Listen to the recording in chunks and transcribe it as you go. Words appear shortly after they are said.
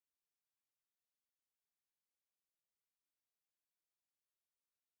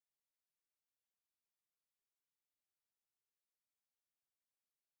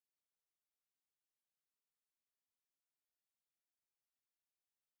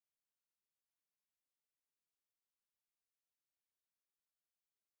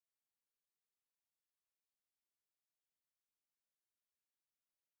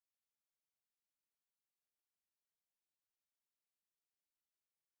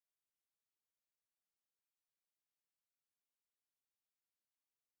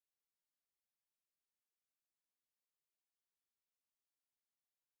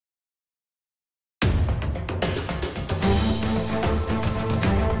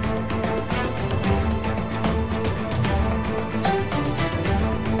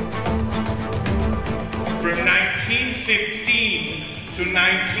1915 to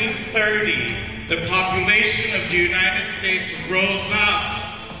 1930, the population of the United States rose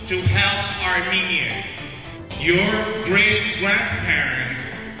up to help Armenians. Your great-grandparents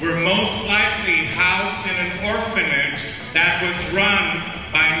were most likely housed in an orphanage that was run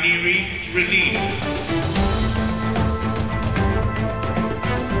by Near East Relief.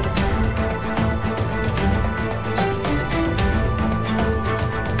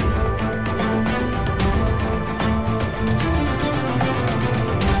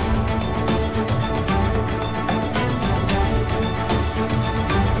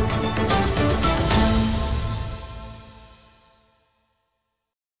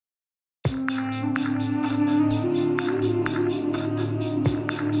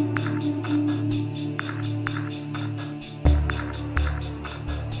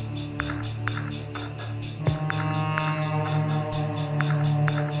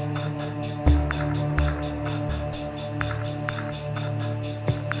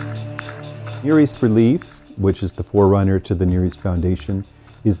 Near East Relief, which is the forerunner to the Near East Foundation,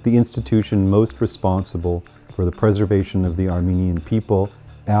 is the institution most responsible for the preservation of the Armenian people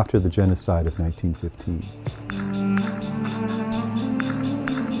after the genocide of 1915.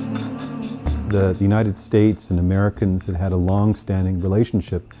 The United States and Americans had had a long-standing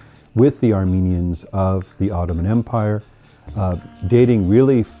relationship with the Armenians of the Ottoman Empire, dating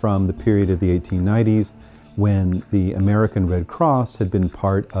really from the period of the 1890s, when the American Red Cross had been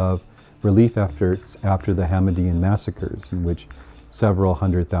part of relief efforts after the Hamidian massacres, in which several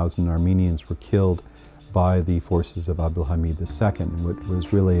 100,000 Armenians were killed by the forces of Abdulhamid II, which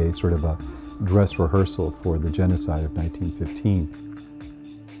was really a sort of a dress rehearsal for the genocide of 1915.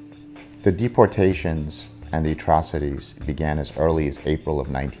 The deportations and the atrocities began as early as April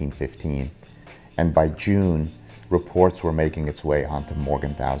of 1915, and by June, reports were making its way onto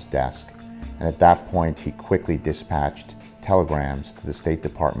Morgenthau's desk. And at that point, he quickly dispatched telegrams to the State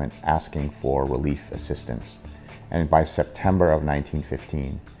Department asking for relief assistance. And by September of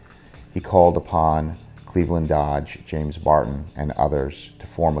 1915, he called upon Cleveland Dodge, James Barton, and others to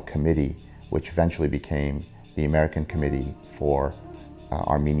form a committee which eventually became the American Committee for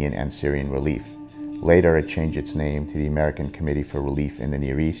Armenian and Syrian Relief. Later, it changed its name to the American Committee for Relief in the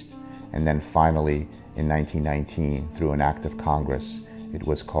Near East, and then finally, in 1919, through an act of Congress, it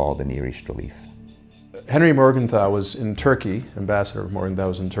was called the Near East Relief. Henry Morgenthau was in Turkey, Ambassador Morgenthau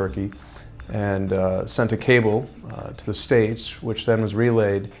was in Turkey, and sent a cable to the States, which then was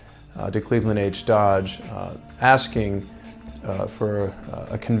relayed to Cleveland H. Dodge, asking for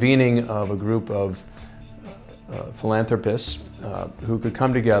a convening of a group of philanthropists who could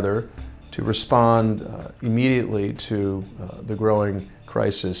come together to respond immediately to the growing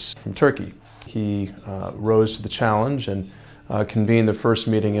crisis from Turkey. He rose to the challenge and convened the first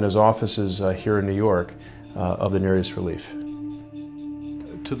meeting in his offices here in New York of the Near East Relief.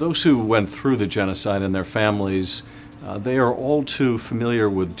 To those who went through the genocide and their families, they are all too familiar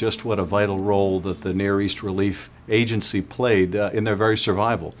with just what a vital role that the Near East Relief Agency played in their very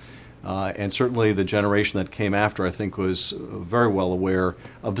survival. And certainly the generation that came after, I think, was very well aware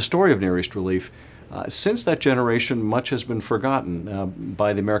of the story of Near East Relief. Since that generation, much has been forgotten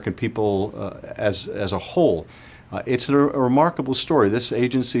by the American people as a whole. It's a remarkable story. This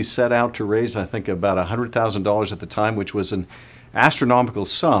agency set out to raise, I think, about $100,000 at the time, which was an astronomical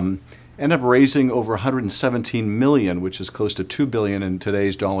sum, ended up raising over $117 million, which is close to $2 billion in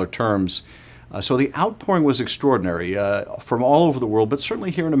today's dollar terms. So the outpouring was extraordinary from all over the world, but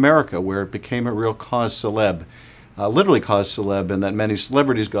certainly here in America, where it became a real cause célèbre. Literally cause célèbre, in that many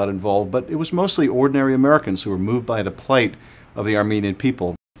celebrities got involved, but it was mostly ordinary Americans who were moved by the plight of the Armenian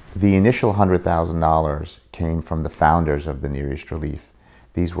people. The initial $100,000 came from the founders of the Near East Relief.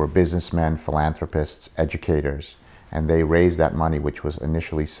 These were businessmen, philanthropists, educators, and they raised that money, which was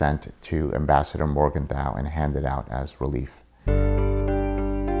initially sent to Ambassador Morgenthau and handed out as relief.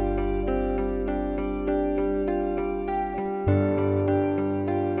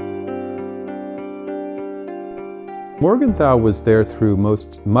 Morgenthau was there through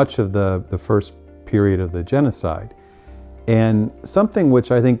much of the first period of the genocide. And something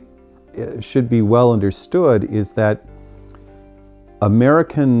which I think should be well understood is that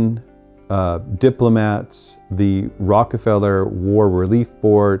American diplomats, the Rockefeller War Relief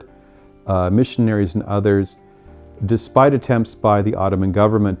Board, missionaries and others, despite attempts by the Ottoman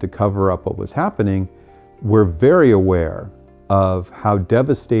government to cover up what was happening, were very aware of how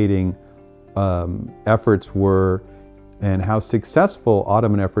devastating efforts were and how successful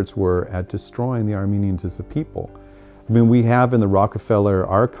Ottoman efforts were at destroying the Armenians as a people. I mean, we have in the Rockefeller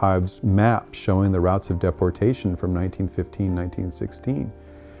archives maps showing the routes of deportation from 1915, 1916.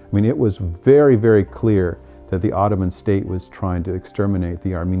 I mean, it was very, very clear that the Ottoman state was trying to exterminate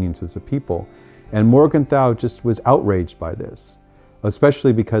the Armenians as a people. And Morgenthau just was outraged by this,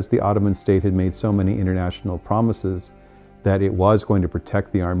 especially because the Ottoman state had made so many international promises that it was going to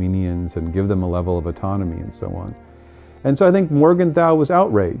protect the Armenians and give them a level of autonomy and so on. And so I think Morgenthau was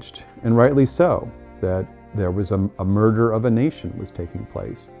outraged, and rightly so, that there was a murder of a nation was taking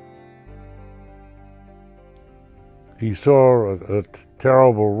place. He saw a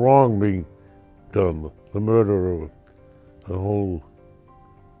terrible wrong being done, the murder of a whole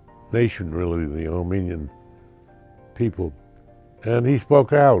nation, really, the Armenian people. And he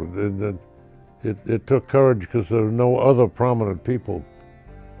spoke out. And it took courage because there were no other prominent people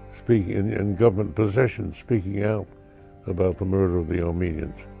speaking in government positions speaking out about the murder of the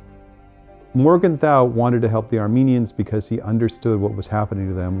Armenians. Morgenthau wanted to help the Armenians because he understood what was happening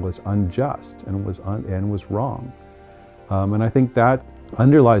to them was unjust and was wrong. And I think that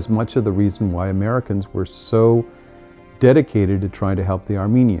underlies much of the reason why Americans were so dedicated to trying to help the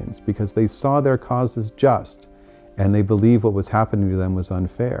Armenians, because they saw their cause as just and they believed what was happening to them was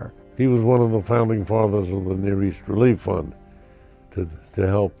unfair. He was one of the founding fathers of the Near East Relief Fund to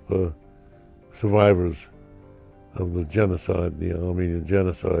help survivors of the genocide, the Armenian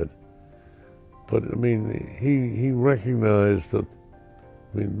Genocide. But I mean, he recognized that,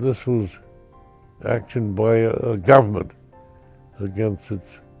 I mean, this was action by a government against its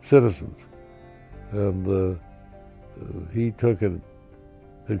citizens. And he took it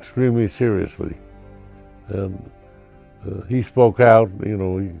extremely seriously. And he spoke out, you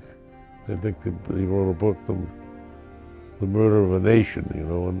know, I think he wrote a book, The Murder of a Nation, you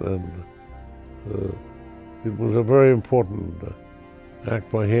know, and it was a very important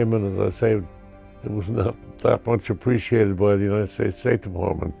act by him, and as I say, it was not that much appreciated by the United States State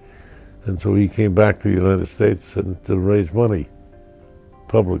Department. And so he came back to the United States to raise money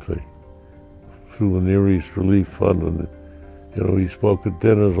publicly through the Near East Relief Fund. And, you know, he spoke at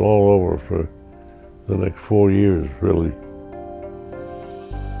dinners all over for the next 4 years, really.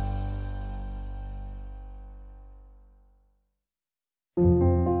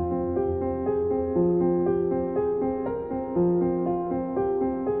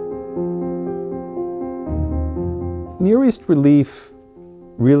 Near East Relief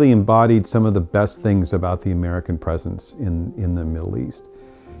really embodied some of the best things about the American presence in the Middle East.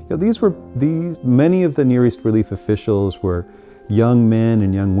 You know, many of the Near East Relief officials were young men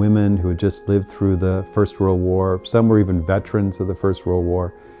and young women who had just lived through the First World War. Some were even veterans of the First World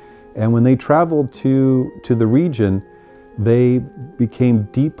War. And when they traveled to the region, they became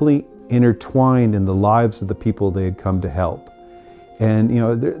deeply intertwined in the lives of the people they had come to help. And you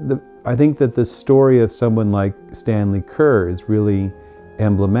know, I think that the story of someone like Stanley Kerr is really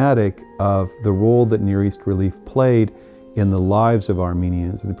emblematic of the role that Near East Relief played in the lives of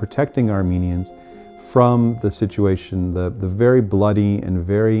Armenians and protecting Armenians from the situation, the very bloody and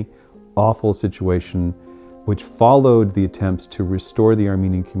very awful situation which followed the attempts to restore the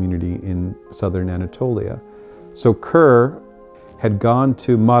Armenian community in southern Anatolia. So Kerr had gone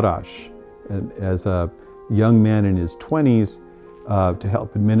to Marash as a young man in his 20s to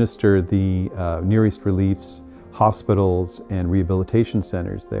help administer the Near East Relief's hospitals and rehabilitation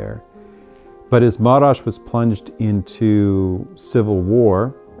centers there. But as Marash was plunged into civil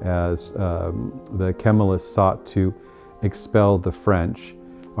war, as the Kemalists sought to expel the French,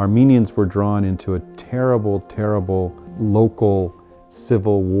 Armenians were drawn into a terrible, terrible local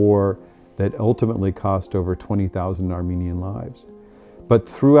civil war that ultimately cost over 20,000 Armenian lives. But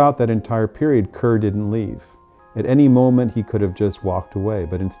throughout that entire period, Kerr didn't leave. At any moment, he could have just walked away,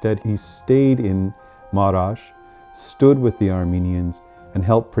 but instead he stayed in Marash, stood with the Armenians, and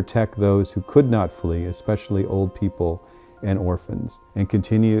helped protect those who could not flee, especially old people and orphans, and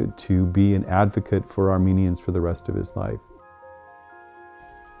continued to be an advocate for Armenians for the rest of his life.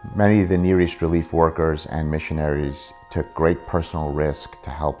 Many of the Near East relief workers and missionaries took great personal risk to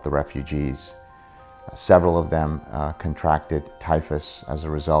help the refugees. Several of them contracted typhus as a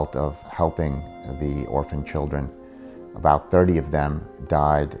result of helping the orphan children. About 30 of them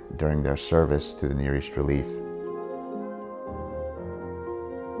died during their service to the Near East Relief.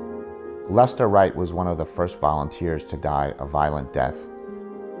 Lester Wright was one of the first volunteers to die a violent death.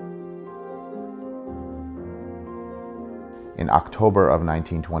 In October of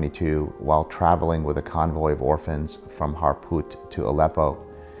 1922, while traveling with a convoy of orphans from Harput to Aleppo,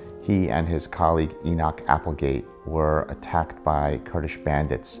 he and his colleague Enoch Applegate were attacked by Kurdish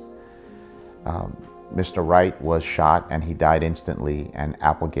bandits. Mr. Wright was shot and he died instantly, and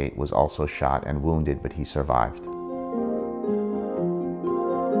Applegate was also shot and wounded, but he survived.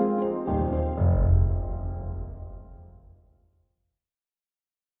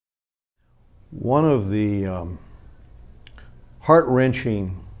 One of the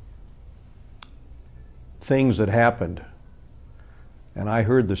heart-wrenching things that happened, and I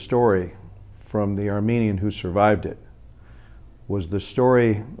heard the story from the Armenian who survived it, was the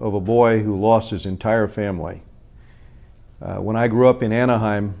story of a boy who lost his entire family. When I grew up in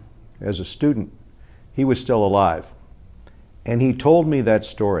Anaheim as a student, he was still alive, and he told me that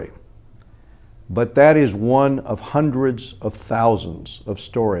story. But that is one of hundreds of thousands of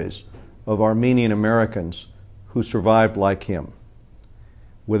stories of Armenian Americans who survived like him,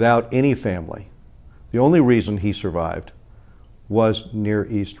 without any family. The only reason he survived was Near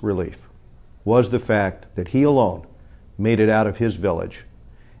East relief, was the fact that he alone made it out of his village,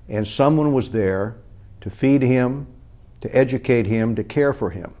 and someone was there to feed him, to educate him, to care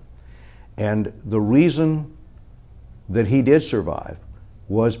for him. And the reason that he did survive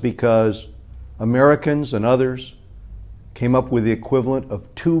was because Americans and others came up with the equivalent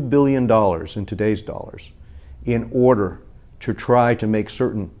of $2 billion in today's dollars in order to try to make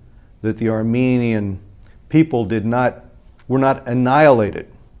certain that the Armenian people were not annihilated.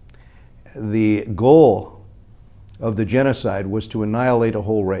 The goal of the genocide was to annihilate a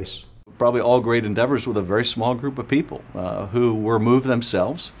whole race. Probably all great endeavors with a very small group of people who were moved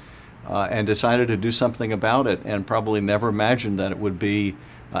themselves and decided to do something about it, and probably never imagined that it would be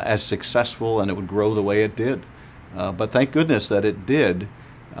as successful and it would grow the way it did. But thank goodness that it did.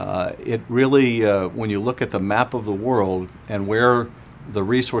 It really, when you look at the map of the world and where the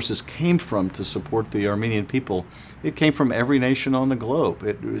resources came from to support the Armenian people, it came from every nation on the globe.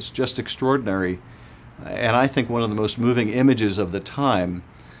 It was just extraordinary. And I think one of the most moving images of the time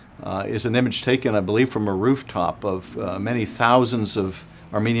is an image taken, I believe, from a rooftop of many thousands of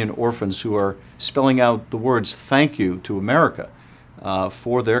Armenian orphans who are spelling out the words "thank you" to America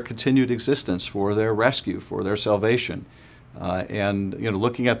for their continued existence, for their rescue, for their salvation. And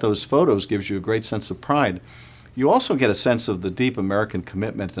looking at those photos gives you a great sense of pride. You also get a sense of the deep American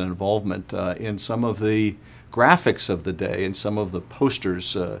commitment and involvement in some of the graphics of the day, and some of the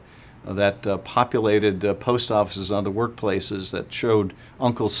posters that populated post offices on the workplaces that showed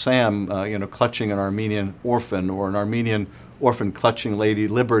Uncle Sam, clutching an Armenian orphan, or an Armenian orphan clutching Lady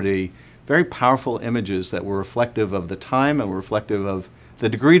Liberty. Very powerful images that were reflective of the time and were reflective of the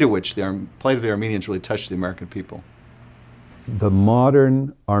degree to which the plight of the Armenians really touched the American people. The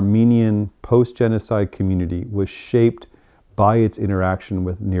modern Armenian post-genocide community was shaped by its interaction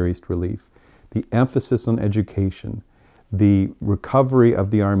with Near East relief. The emphasis on education, the recovery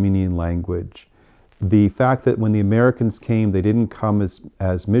of the Armenian language, the fact that when the Americans came, they didn't come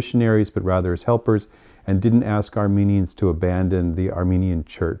as missionaries, but rather as helpers, and didn't ask Armenians to abandon the Armenian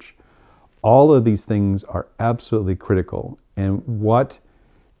church. All of these things are absolutely critical. And what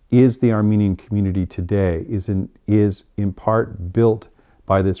is the Armenian community today is in part built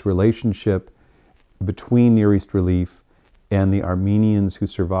by this relationship between Near East relief and the Armenians who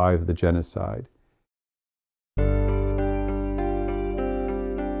survived the genocide.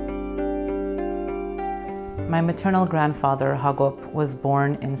 My maternal grandfather, Hagop, was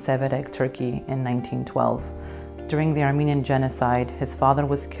born in Severek, Turkey in 1912. During the Armenian Genocide, his father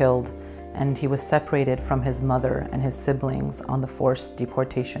was killed, and he was separated from his mother and his siblings on the forced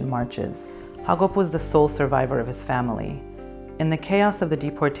deportation marches. Hagop was the sole survivor of his family. In the chaos of the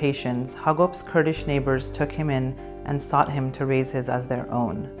deportations, Hagop's Kurdish neighbors took him in and sought him to raise his as their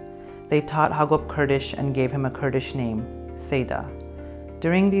own. They taught Hagop Kurdish and gave him a Kurdish name, Seda.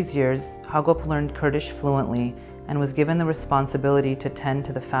 During these years, Hagop learned Kurdish fluently and was given the responsibility to tend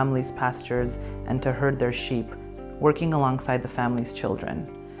to the family's pastures and to herd their sheep, working alongside the family's children.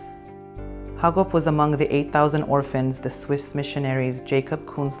 Hagop was among the 8,000 orphans the Swiss missionaries Jacob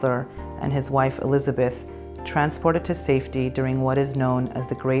Kunzler and his wife Elizabeth transported to safety during what is known as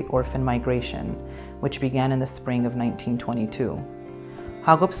the Great Orphan Migration, which began in the spring of 1922.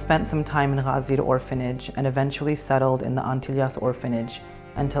 Hagop spent some time in Ghazir orphanage and eventually settled in the Antillas orphanage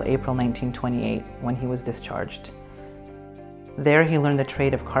until April 1928, when he was discharged. There he learned the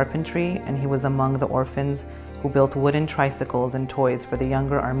trade of carpentry, and he was among the orphans who built wooden tricycles and toys for the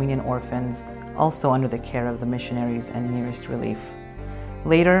younger Armenian orphans, also under the care of the missionaries and Near East relief.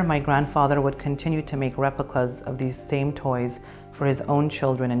 Later, my grandfather would continue to make replicas of these same toys for his own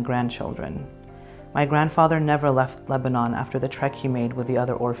children and grandchildren. My grandfather never left Lebanon after the trek he made with the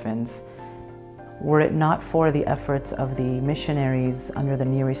other orphans. Were it not for the efforts of the missionaries under the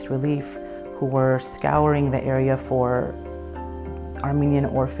Near East relief, who were scouring the area for Armenian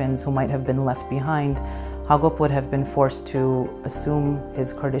orphans who might have been left behind, Hagop would have been forced to assume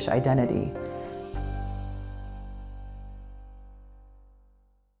his Kurdish identity.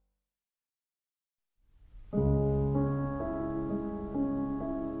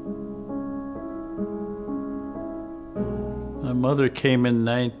 mother came in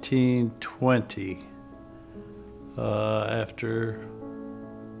 1920 after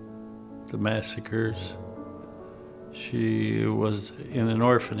the massacres. She was in an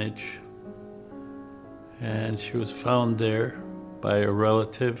orphanage, and she was found there by a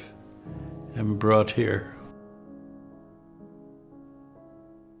relative and brought here.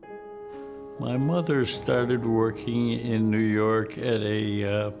 My mother started working in New York at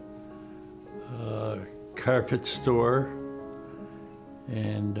a carpet store,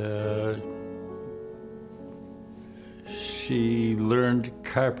 and she learned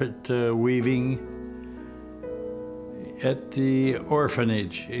carpet weaving at the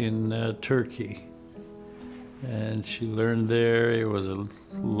orphanage in Turkey. And she learned there. It was a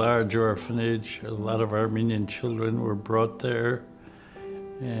large orphanage. A lot of Armenian children were brought there,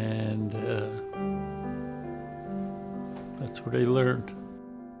 and that's where they learned.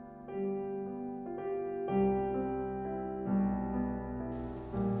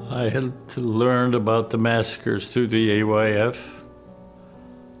 I had to learn about the massacres through the AYF.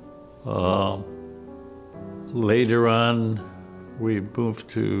 Later on, we moved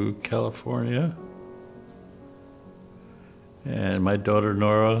to California, and my daughter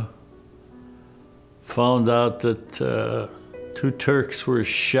Nora found out that 2 Turks were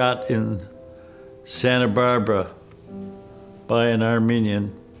shot in Santa Barbara by an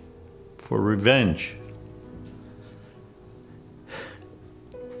Armenian for revenge.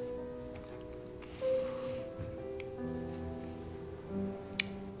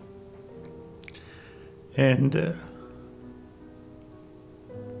 And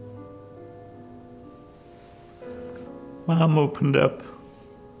Mom opened up.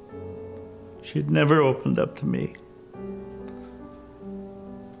 She'd never opened up to me.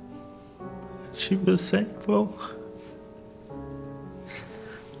 She was thankful.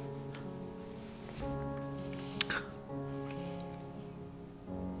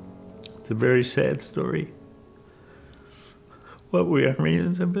 It's a very sad story, what we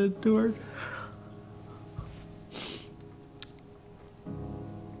Armenians have endured.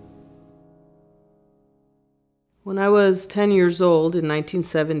 When I was 10 years old in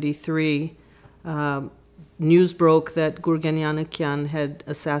 1973, news broke that Gurgen had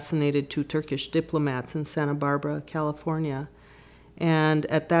assassinated 2 Turkish diplomats in Santa Barbara, California. And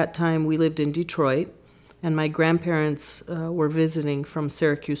at that time, we lived in Detroit, and my grandparents were visiting from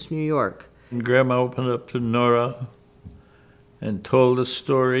Syracuse, New York. And Grandma opened up to Nora and told a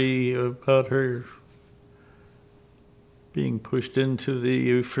story about her being pushed into the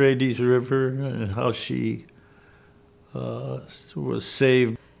Euphrates River and how she was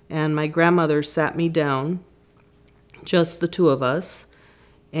saved. And my grandmother sat me down, just the 2 of us,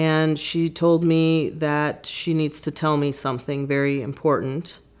 and she told me that she needs to tell me something very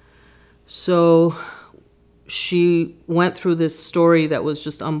important. So she went through this story that was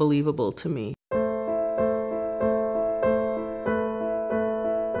just unbelievable to me.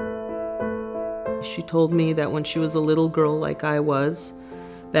 She told me that when she was a little girl like I was,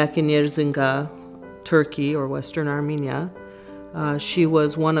 back in Erzincan, Turkey, or Western Armenia, she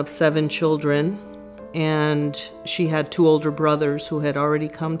was one of 7 children, and she had 2 older brothers who had already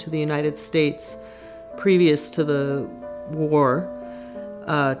come to the United States previous to the war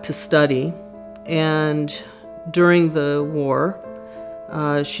to study. And during the war,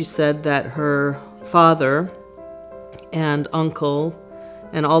 she said that her father and uncle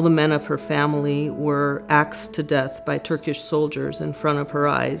and all the men of her family were axed to death by Turkish soldiers in front of her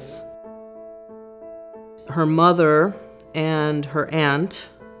eyes. Her mother and her aunt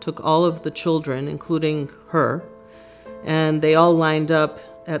took all of the children, including her, and they all lined up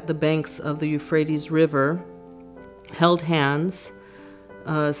at the banks of the Euphrates River, held hands,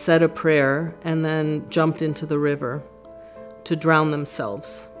 said a prayer, and then jumped into the river to drown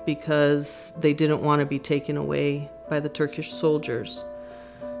themselves because they didn't want to be taken away by the Turkish soldiers.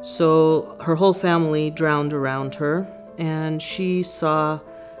 So her whole family drowned around her, and she saw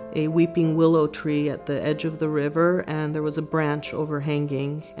a weeping willow tree at the edge of the river, and there was a branch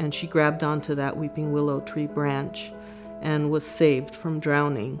overhanging, and she grabbed onto that weeping willow tree branch and was saved from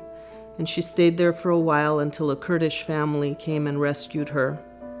drowning. And she stayed there for a while until a Kurdish family came and rescued her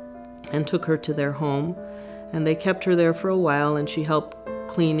and took her to their home. And they kept her there for a while, and she helped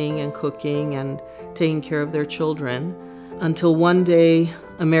cleaning and cooking and taking care of their children, until one day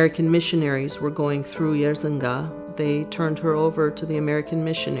American missionaries were going through Erzincan. They turned her over to the American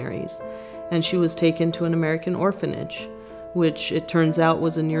missionaries, and she was taken to an American orphanage, which it turns out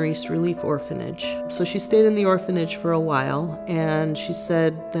was a Near East Relief orphanage. So she stayed in the orphanage for a while, and she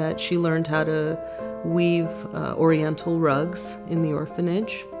said that she learned how to weave Oriental rugs in the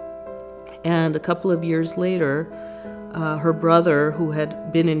orphanage. And a couple of years later, Her brother, who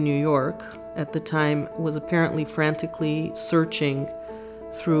had been in New York at the time, was apparently frantically searching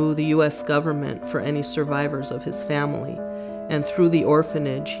through the U.S. government for any survivors of his family. And through the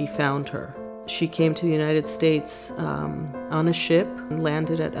orphanage, he found her. She came to the United States on a ship and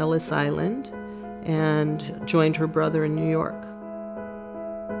landed at Ellis Island and joined her brother in New York.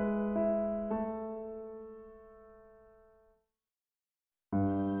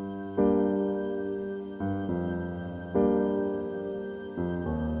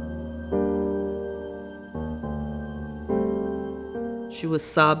 She was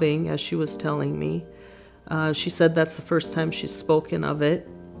sobbing as she was telling me. She said that's the first time she's spoken of it,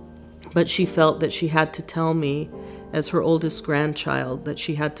 but she felt that she had to tell me, as her oldest grandchild, that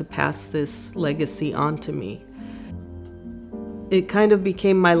she had to pass this legacy on to me. It kind of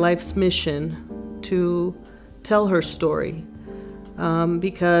became my life's mission to tell her story,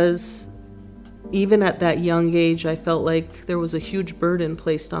 because even at that young age, I felt like there was a huge burden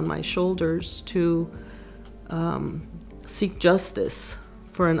placed on my shoulders to seek justice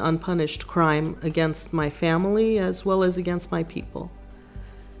for an unpunished crime against my family as well as against my people.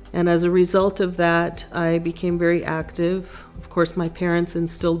 And as a result of that, I became very active. Of course, my parents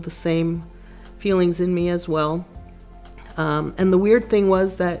instilled the same feelings in me as well. And the weird thing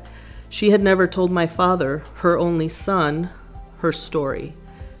was that she had never told my father, her only son, her story.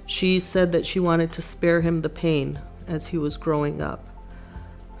 She said that she wanted to spare him the pain as he was growing up.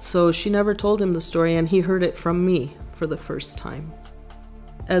 So she never told him the story, and he heard it from me for the first time.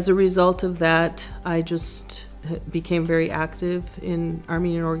 As a result of that, I just became very active in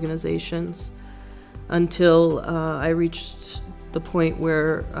Armenian organizations until I reached the point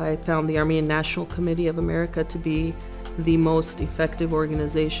where I found the Armenian National Committee of America to be the most effective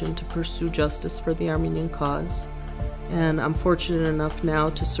organization to pursue justice for the Armenian cause. And I'm fortunate enough now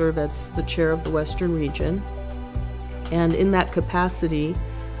to serve as the chair of the Western region. And in that capacity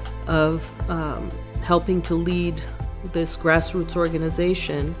of helping to lead this grassroots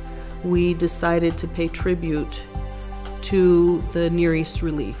organization, we decided to pay tribute to the Near East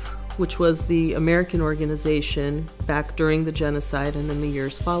Relief, which was the American organization back during the genocide and in the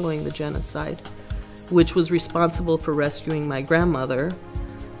years following the genocide, which was responsible for rescuing my grandmother,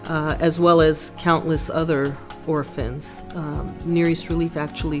 as well as countless other orphans. Near East Relief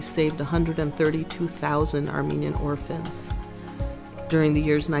actually saved 132,000 Armenian orphans during the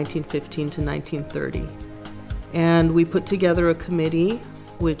years 1915 to 1930. And we put together a committee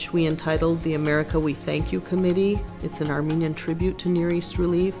which we entitled the America We Thank You Committee. It's an Armenian tribute to Near East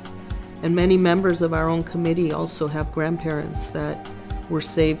Relief. And many members of our own committee also have grandparents that were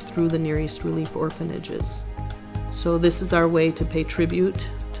saved through the Near East Relief orphanages. So this is our way to pay tribute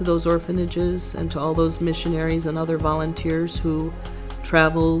to those orphanages and to all those missionaries and other volunteers who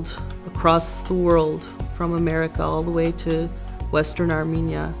traveled across the world from America all the way to Western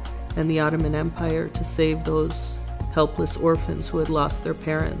Armenia and the Ottoman Empire to save those helpless orphans who had lost their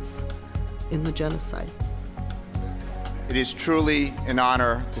parents in the genocide. It is truly an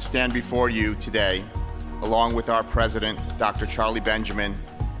honor to stand before you today, along with our President, Dr. Charlie Benjamin,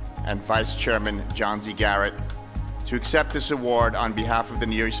 and Vice Chairman John Z. Garrett, to accept this award on behalf of the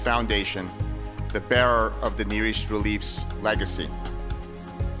Near East Foundation, the bearer of the Near East Relief's legacy.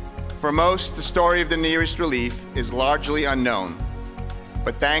 For most, the story of the Near East Relief is largely unknown,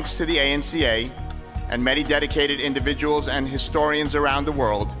 but thanks to the ANCA and many dedicated individuals and historians around the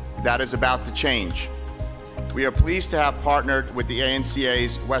world, that is about to change. We are pleased to have partnered with the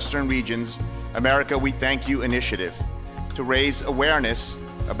ANCA's Western Region's America We Thank You initiative to raise awareness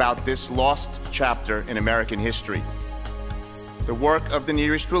about this lost chapter in American history. The work of the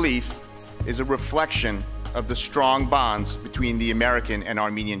Near East Relief is a reflection of the strong bonds between the American and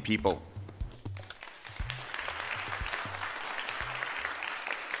Armenian people.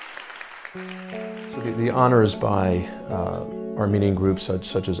 So the honors by Armenian groups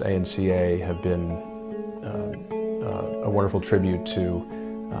such as ANCA have been a wonderful tribute to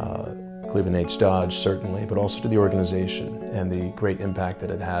Cleveland H. Dodge, certainly, but also to the organization and the great impact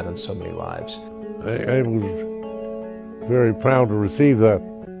that it had on so many lives. I was very proud to receive that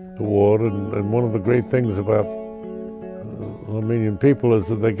award, and one of the great things about Armenian people is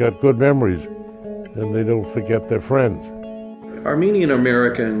that they got good memories and they don't forget their friends. Armenian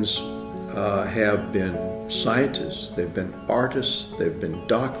Americans have been scientists, they've been artists, they've been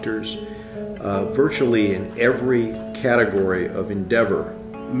doctors, virtually in every category of endeavor.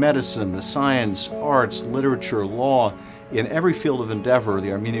 Medicine, the science, arts, literature, law, in every field of endeavor,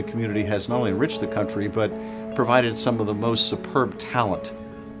 the Armenian community has not only enriched the country, but provided some of the most superb talent.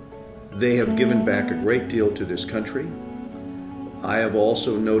 They have given back a great deal to this country. I have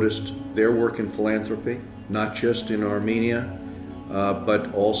also noticed their work in philanthropy, not just in Armenia,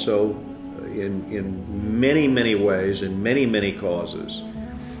 but also in many, many ways, in many, many causes.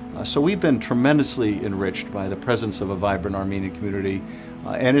 So we've been tremendously enriched by the presence of a vibrant Armenian community,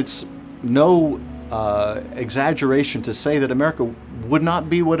 and it's no exaggeration to say that America would not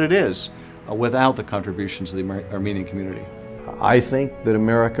be what it is without the contributions of the Armenian community. I think that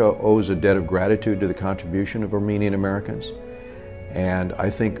America owes a debt of gratitude to the contribution of Armenian Americans, and I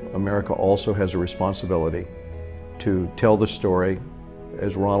think America also has a responsibility to tell the story,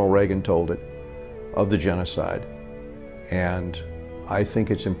 as Ronald Reagan told it, of the genocide. And I think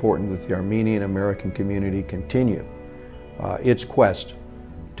it's important that the Armenian American community continue its quest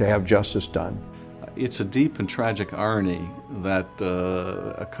to have justice done. It's a deep and tragic irony that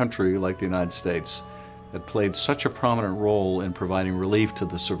a country like the United States that played such a prominent role in providing relief to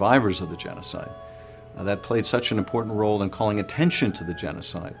the survivors of the genocide, that played such an important role in calling attention to the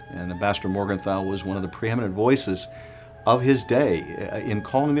genocide. And Ambassador Morgenthau was one of the preeminent voices of his day in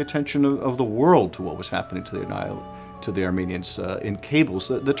calling the attention of the world to what was happening to the Armenians in cables.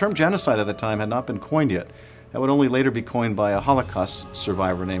 The term genocide at the time had not been coined yet. That would only later be coined by a Holocaust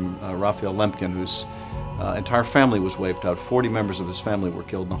survivor named Raphael Lemkin, whose entire family was wiped out. 40 members of his family were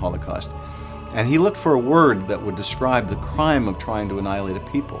killed in the Holocaust. And he looked for a word that would describe the crime of trying to annihilate a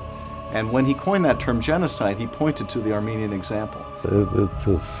people. And when he coined that term genocide, he pointed to the Armenian example. It's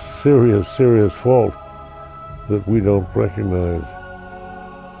a serious, serious fault that we don't recognize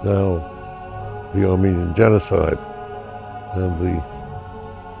now the Armenian genocide, and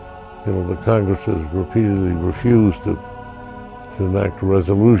the Congress has repeatedly refused to enact a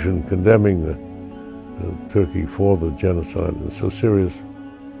resolution condemning Turkey for the genocide. It's a serious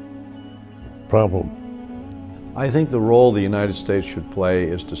problem. I think the role the United States should play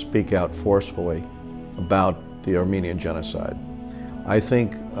is to speak out forcefully about the Armenian genocide. I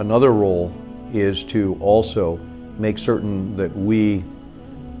think another role is to also make certain that we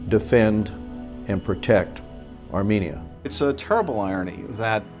defend and protect Armenia. It's a terrible irony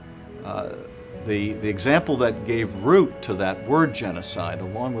that the example that gave root to that word genocide,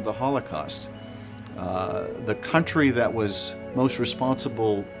 along with the Holocaust, the country that was most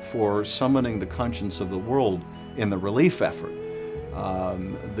responsible for summoning the conscience of the world in the relief effort,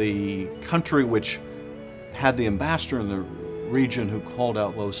 the country which had the ambassador in the region who called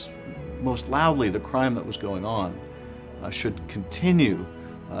out most loudly the crime that was going on, should continue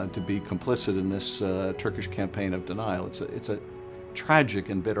to be complicit in this Turkish campaign of denial. It's a tragic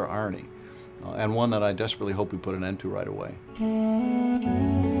and bitter irony, and one that I desperately hope we put an end to right away.